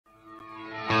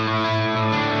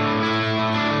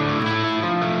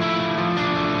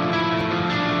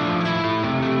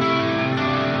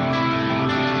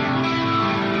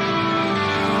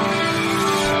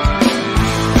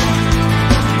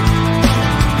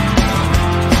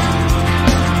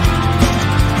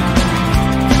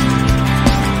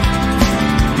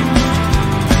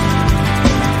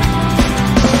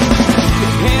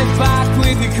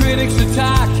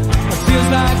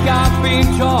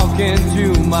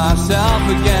myself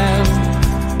again.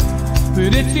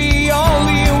 But it's the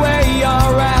only way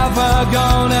you're ever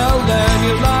gonna learn.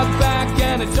 You look back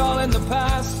and it's all in the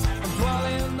past. I'm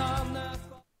dwelling on that.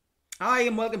 Hi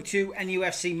and welcome to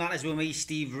NUFC Matters with me,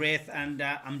 Steve Wraith, and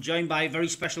I'm joined by a very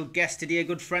special guest today, a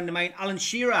good friend of mine, Alan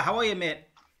Shearer. How are you, mate?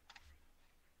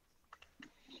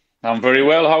 I'm very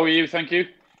well. How are you? Thank you.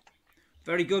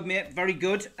 Very good, mate. Very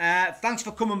good. Thanks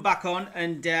for coming back on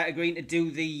and agreeing to do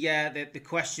the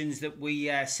questions that we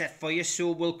set for you.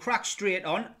 So we'll crack straight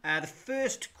on. The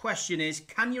first question is,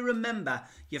 can you remember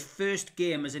your first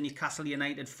game as a Newcastle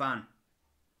United fan?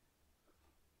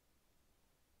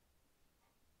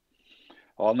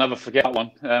 I'll never forget that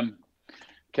one.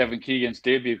 Kevin Keegan's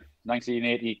debut,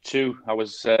 1982. I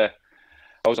was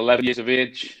 11 years of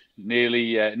age,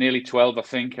 nearly 12, I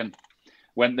think, and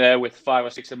went there with 5 or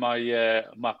 6 of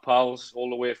my pals, all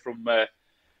the way from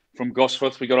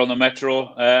Gosforth. We got on the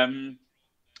metro.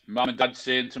 Mum and Dad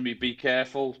saying to me, "Be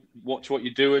careful, watch what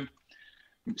you're doing,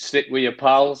 stick with your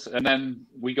pals." And then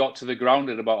we got to the ground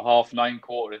at about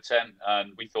 9:30, 10:15,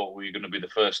 and we thought we were going to be the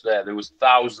first there. There was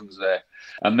thousands there,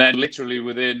 and then literally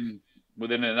within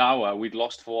an hour, we'd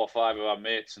lost 4 or 5 of our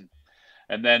mates,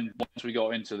 and then once we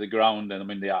got into the ground, and I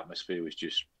mean the atmosphere was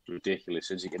just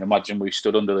ridiculous, as you can imagine. We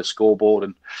stood under the scoreboard,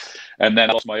 and then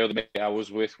I lost my other mate I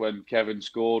was with when Kevin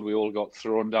scored. We all got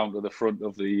thrown down to the front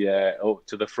of the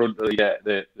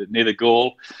near the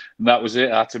goal, and that was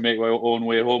it. I had to make my own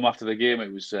way home after the game.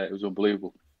 It was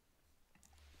unbelievable.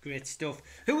 Great stuff.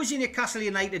 Who was your Newcastle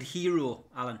United hero,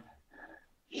 Alan?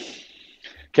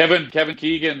 Kevin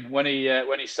Keegan, when he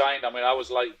signed. I mean, I was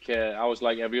like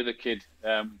every other kid.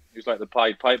 He was like the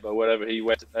Pied Piper wherever he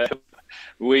went.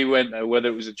 We went, whether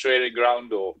it was a training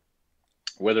ground or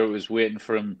whether it was waiting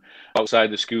for him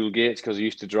outside the school gates, because he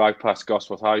used to drive past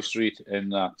Gosforth High Street in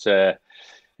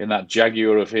that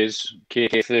Jaguar of his,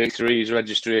 KK33, his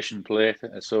registration plate.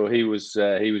 So he was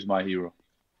my hero.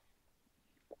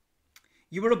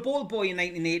 You were a ball boy in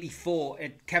 1984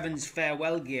 at Kevin's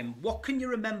farewell game. What can you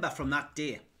remember from that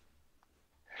day?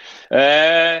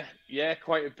 Yeah,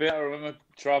 quite a bit. I remember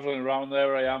travelling around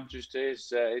there. I am just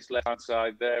his left-hand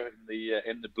side there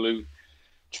in the blue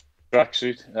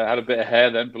tracksuit. I had a bit of hair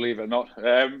then, believe it or not.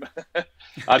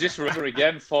 I just remember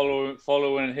again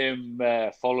following him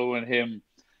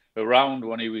around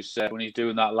when he's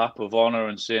doing that lap of honour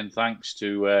and saying thanks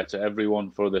to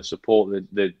everyone for the support that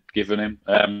they'd given him.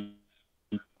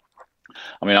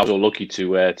 I mean, I was all lucky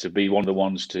to be one of the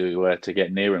ones to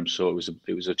get near him. So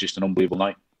it was just an unbelievable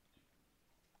night.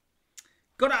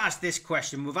 Got to ask this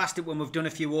question. We've asked it when we've done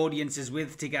a few audiences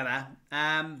with together.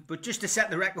 But just to set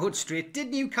the record straight,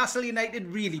 did Newcastle United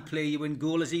really play you in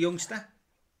goal as a youngster?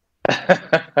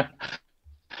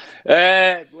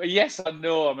 Yes and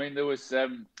no. I mean, there was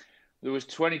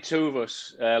 22 of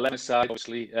us, 11 aside,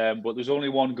 obviously, but there was only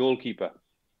one goalkeeper.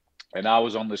 And I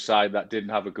was on the side that didn't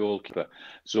have a goalkeeper.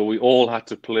 So we all had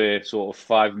to play sort of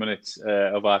 5 minutes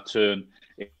of our turn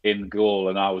in goal,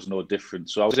 and I was no different.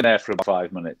 So I was in there for about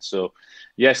 5 minutes. So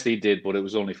yes, they did, but it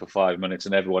was only for 5 minutes,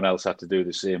 and everyone else had to do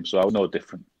the same. So I was no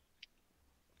different.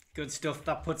 Good stuff.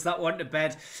 That puts that one to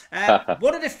bed.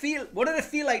 What did it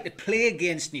feel like to play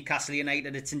against Newcastle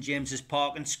United at St James's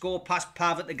Park and score past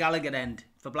Pav at the Gallagher end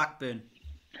for Blackburn?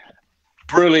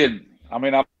 Brilliant. I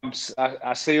mean,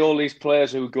 I see all these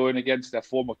players who are going against their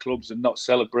former clubs and not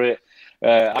celebrate.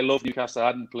 I love Newcastle. I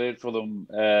hadn't played for them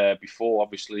before,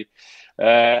 obviously.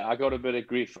 I got a bit of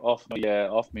grief off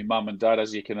me mum and dad,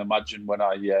 as you can imagine, when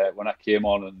I came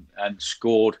on and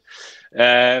scored.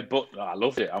 But I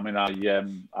loved it. I mean,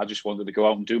 I just wanted to go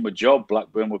out and do my job.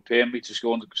 Blackburn were paying me to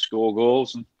score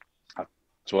goals, and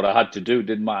that's what I had to do.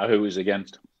 Didn't matter who it was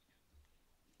against.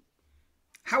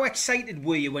 How excited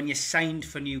were you when you signed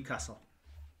for Newcastle?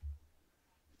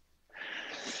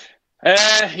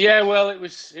 Yeah, well, it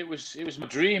was my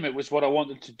dream. It was what I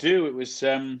wanted to do. It was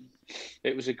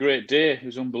a great day. It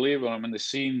was unbelievable. I mean, the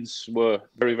scenes were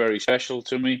very, very special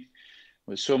to me.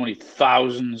 With so many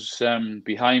thousands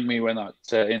behind me when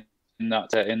in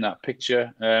that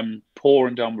picture,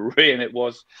 pouring down the rain. It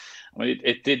was. I mean,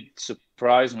 it did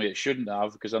surprise me. It shouldn't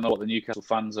have, because I know what the Newcastle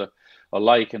fans are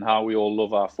like and how we all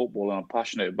love our football and I'm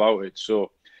passionate about it.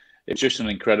 So it's just an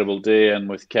incredible day, and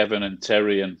with Kevin and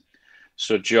Terry and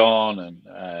Sir John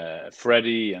and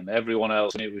Freddie and everyone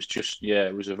else, and it was just,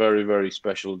 it was a very, very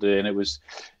special day, and it was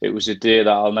a day that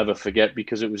I'll never forget,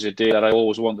 because it was a day that I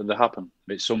always wanted to happen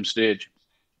at some stage.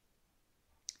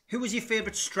 Who was your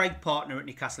favourite strike partner at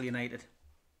Newcastle United?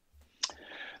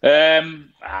 I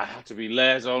had to be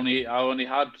Les. I only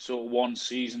had sort of one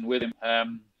season with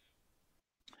him.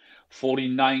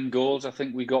 49 goals, I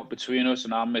think we got between us,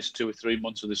 and I missed 2 or 3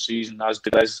 months of the season, as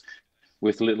did Les.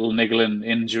 with little niggling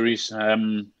injuries.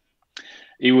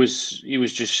 He was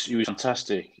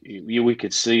fantastic. We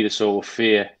could see the sort of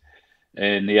fear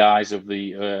in the eyes of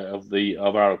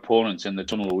our opponents in the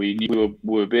tunnel. We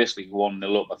were basically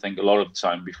 1-0 up, I think, a lot of the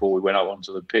time before we went out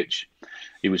onto the pitch.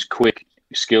 He was quick,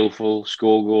 skillful,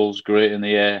 score goals, great in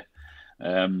the air.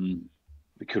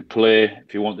 He could play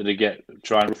if he wanted to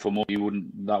try and rough him up.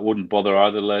 That wouldn't bother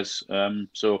either, Les.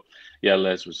 So yeah,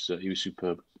 Les was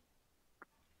superb.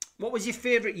 What was your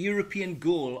favourite European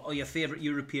goal or your favourite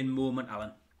European moment,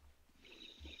 Alan?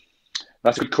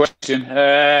 That's a good question.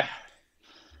 I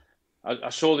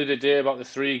saw the other day about the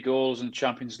 3 goals in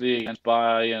Champions League against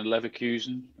Bayern and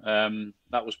Leverkusen.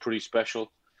 That was pretty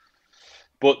special.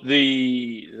 But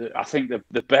I think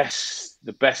the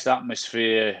best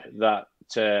atmosphere that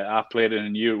I played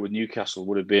in Europe with Newcastle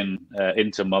would have been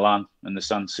Inter Milan and the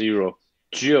San Siro.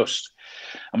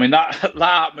 That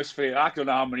atmosphere. I don't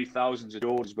know how many thousands of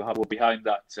Geordies were behind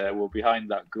that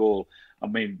goal. I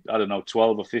don't know,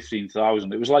 12 or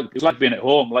 15,000. It was like being at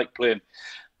home, like playing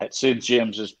at St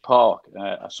James's Park.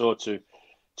 I saw to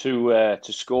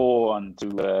score and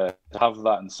to have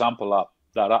that and sample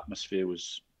that atmosphere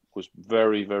was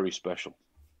very, very special.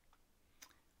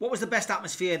 What was the best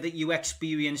atmosphere that you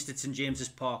experienced at St James's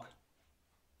Park?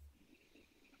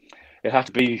 It had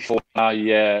to be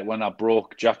when I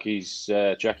broke Jackie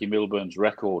Milburn's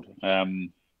record.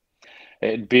 It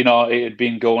had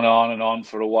been going on and on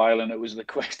for a while, and it was the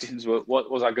questions: what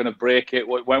was I going to break it?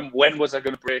 When was I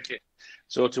going to break it?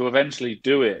 So to eventually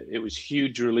do it, it was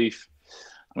huge relief.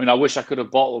 I wish I could have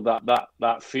bottled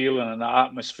that feeling and that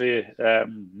atmosphere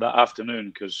that afternoon,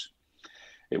 because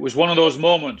it was one of those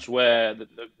moments where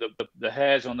the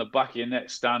hairs on the back of your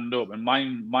neck stand up, and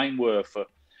mine were for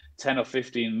 10 or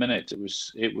 15 minutes.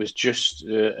 It was just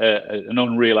an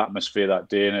unreal atmosphere that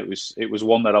day, and it was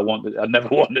one that I never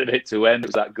wanted it to end. It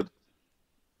was that good.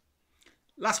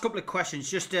 Last couple of questions.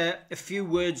 Just a few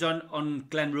words on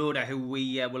Glenn Roeder, who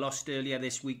we lost earlier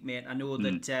this week, mate. I know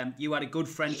that you had a good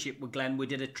friendship with Glenn. We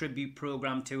did a tribute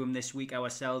programme to him this week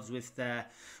ourselves with the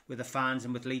fans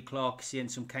and with Lee Clark saying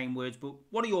some kind words. But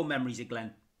what are your memories of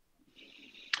Glenn?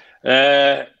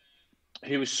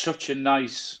 He was such a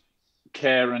nice,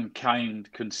 caring,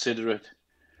 kind, considerate,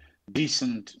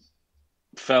 decent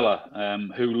fella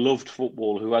who loved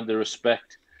football, who had the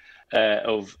respect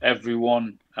of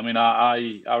everyone.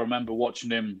 I remember watching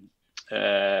him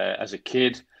as a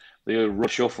kid, the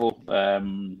Rush Shuffle,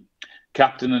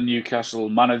 captain in Newcastle,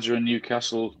 manager in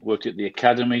Newcastle, worked at the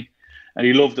academy, and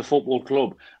he loved the football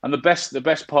club. And the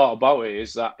best part about it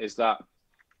is that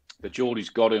the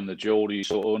Geordies got him. The Geordies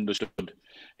sort of understood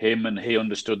him, and he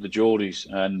understood the Geordies.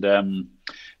 And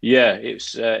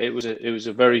it was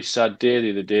a very sad day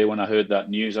the other day when I heard that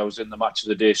news. I was in the Match of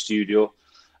the Day studio.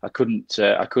 I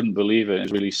couldn't believe it. It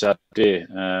was a really sad day,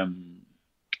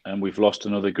 and we've lost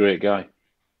another great guy.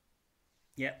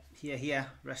 Yeah, here.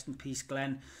 Rest in peace,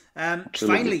 Glenn.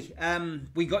 Finally,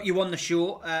 we got you on the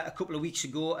show a couple of weeks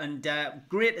ago, and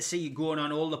great to see you going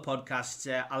on all the podcasts,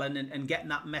 Alan, and getting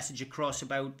that message across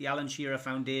about the Alan Shearer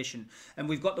Foundation. And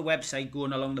we've got the website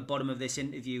going along the bottom of this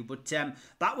interview. But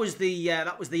that was the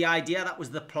idea, that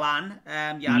was the plan.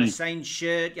 You had a signed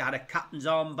shirt, you had a captain's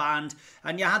armband,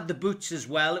 and you had the boots as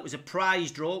well. It was a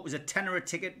prize draw. It was a tenner a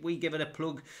ticket. We give it a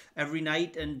plug every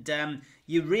night, and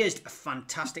you raised a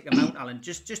fantastic amount, Alan.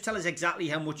 Just tell us exactly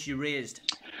how much you raised.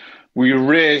 We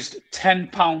raised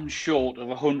 £10 short of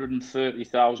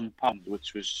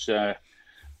 £130,000,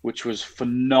 which was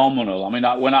phenomenal.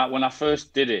 When I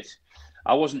first did it,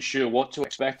 I wasn't sure what to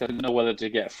expect. I didn't know whether to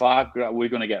get £5,000. We're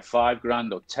going to get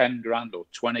 £5,000 or £10,000 or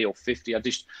 20 or 50. I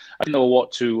didn't know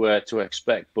what to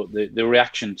expect. But the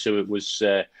reaction to it was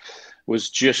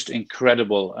just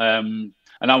incredible. And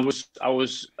I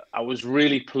was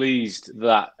really pleased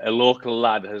that a local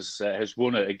lad has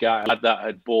won it. A lad that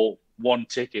had bought one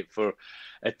ticket for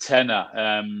a tenner.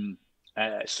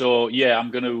 So yeah,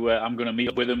 I'm gonna meet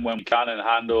up with him when we can and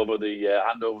hand over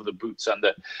the boots and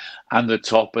the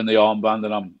top and the armband,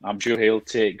 and I'm sure he'll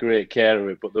take great care of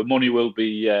it. But the money will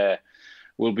be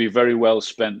very well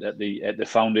spent at the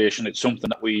foundation. It's something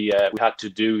that we had to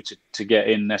do to get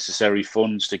in necessary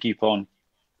funds to keep on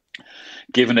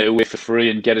giving it away for free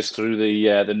and get us through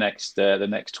the next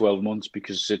 12 months,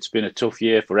 because it's been a tough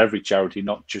year for every charity,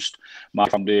 not just my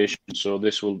foundation. So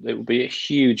it will be a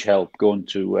huge help going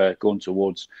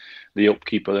towards the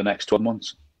upkeep of the next 12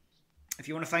 months. If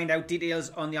you want to find out details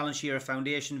on the Alan Shearer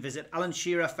Foundation, visit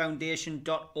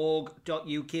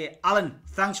alanshearerfoundation.org.uk. Alan,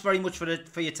 thanks very much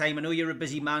for your time. I know you're a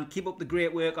busy man. Keep up the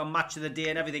great work on Match of the Day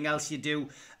and everything else you do,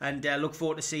 and look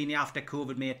forward to seeing you after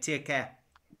COVID, mate. Take care.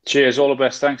 Cheers, all the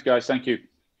best. Thanks, guys. Thank you.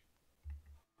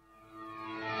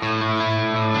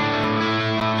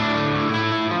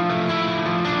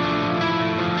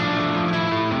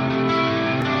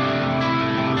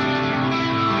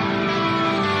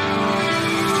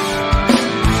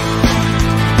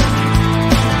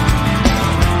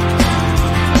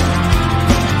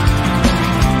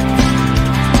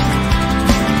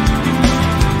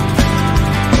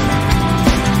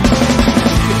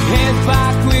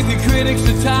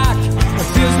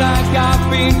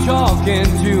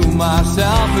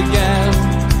 again.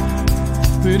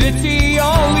 But it's the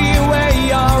only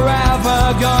way